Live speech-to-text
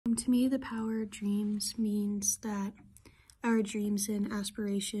To me, the power of dreams means that our dreams and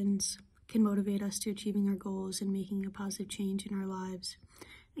aspirations can motivate us to achieving our goals and making a positive change in our lives.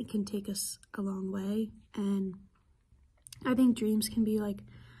 It can take us a long way, and I think dreams can be like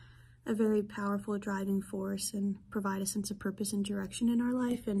a very powerful driving force and provide a sense of purpose and direction in our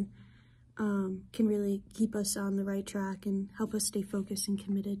life, and can really keep us on the right track and help us stay focused and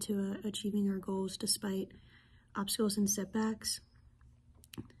committed to achieving our goals despite obstacles and setbacks.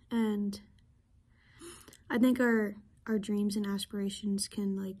 And I think our dreams and aspirations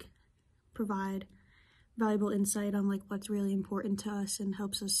can like provide valuable insight on like what's really important to us, and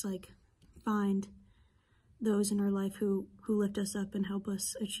helps us like find those in our life who lift us up and help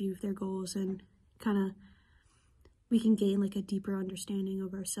us achieve their goals, and kind of we can gain like a deeper understanding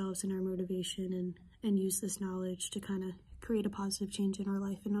of ourselves and our motivation, and use this knowledge to kind of create a positive change in our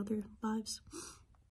life and other lives.